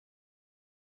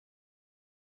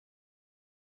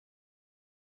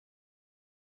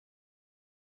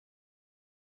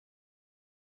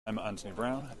I'm Anthony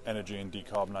Brown, Energy and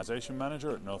Decarbonisation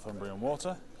Manager at Northumbrian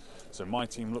Water. So my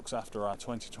team looks after our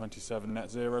 2027 net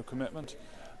zero commitment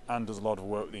and does a lot of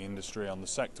work with the industry on the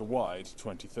sector-wide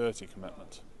 2030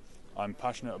 commitment. I'm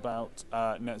passionate about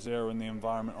net zero and the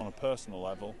environment on a personal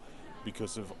level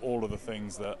because of all of the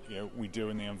things that we do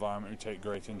in the environment we take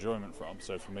great enjoyment from.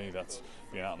 So for me, that's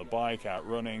being out on the bike, out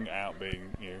running, out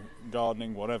being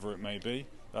gardening, whatever it may be.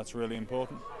 That's really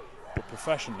important. But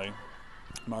professionally,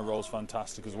 my role's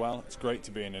fantastic as well. It's great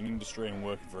to be in an industry and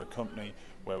working for a company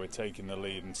where we're taking the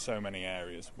lead in so many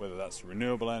areas, whether that's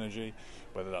renewable energy,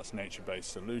 whether that's nature-based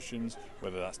solutions,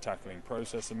 whether that's tackling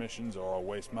process emissions or our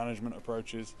waste management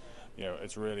approaches.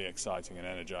 It's really exciting and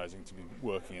energizing to be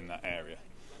working in that area.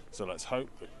 So let's hope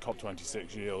that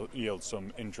COP26 yields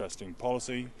some interesting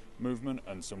policy movement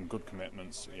and some good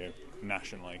commitments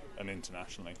nationally and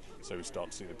internationally, so we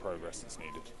start to see the progress that's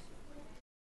needed.